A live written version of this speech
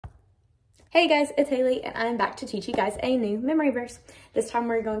Hey guys, it's Hailey and I'm back to teach you guys a new memory verse. This time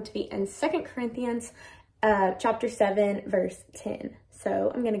we're going to be in 2 Corinthians chapter 7 verse 10.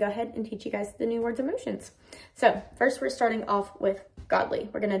 So I'm going to go ahead and teach you guys the new words and motions. So first we're starting off with godly.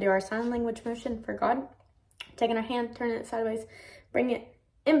 We're going to do our sign language motion for God. Taking our hand, turning it sideways, bring it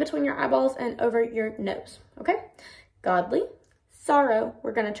in between your eyeballs and over your nose. Okay? Godly. Sorrow,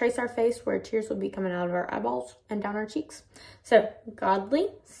 we're going to trace our face where tears will be coming out of our eyeballs and down our cheeks. So godly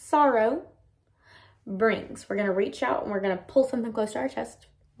sorrow brings. We're going to reach out and we're going to pull something close to our chest.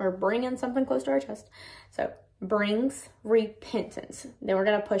 We're bringing something close to our chest. So brings repentance. Then we're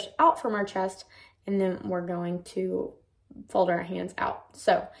going to push out from our chest and then we're going to fold our hands out.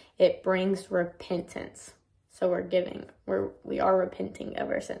 So it brings repentance. So we are repenting of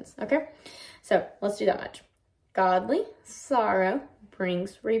our sins. Okay? So let's do that much. Godly sorrow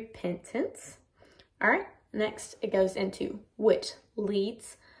brings repentance. All right. Next, it goes into which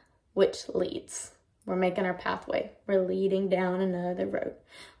leads. We're making our pathway. We're leading down another road,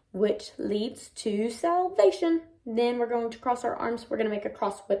 which leads to salvation. Then we're going to cross our arms. We're going to make a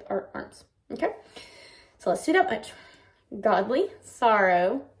cross with our arms. Okay. So let's do that much. Godly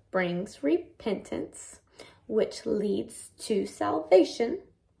sorrow brings repentance, which leads to salvation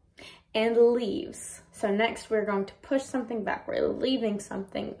and leaves. So next we're going to push something back. We're leaving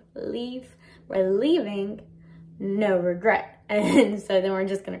something. We're leaving no regret. And so then we're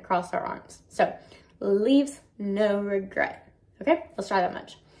just going to cross our arms. So leaves no regret. Okay, let's try that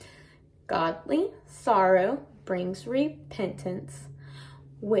much. Godly sorrow brings repentance,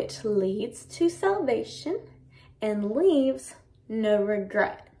 which leads to salvation and leaves no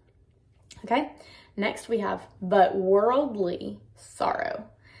regret. Okay, next we have but worldly sorrow.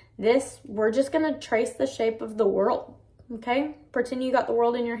 This, we're just going to trace the shape of the world, okay? Pretend you got the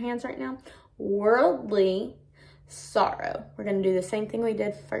world in your hands right now. Worldly sorrow. We're going to do the same thing we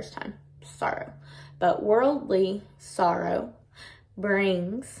did first time, sorrow. But worldly sorrow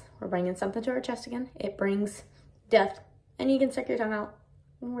brings, we're bringing something to our chest again. It brings death. And you can stick your tongue out.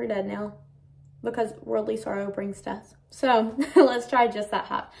 We're dead now because worldly sorrow brings death. So let's try just that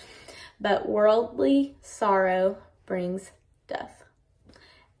half. But worldly sorrow brings death.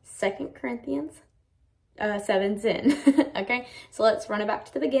 2 Corinthians 7:10. Okay, so let's run it back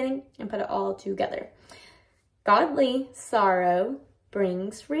to the beginning and put it all together. Godly sorrow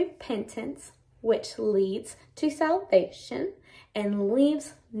brings repentance, which leads to salvation and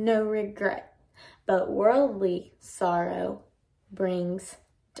leaves no regret. But worldly sorrow brings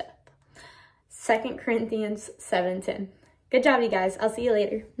death. 2 Corinthians 7:10. Good job, you guys. I'll see you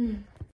later.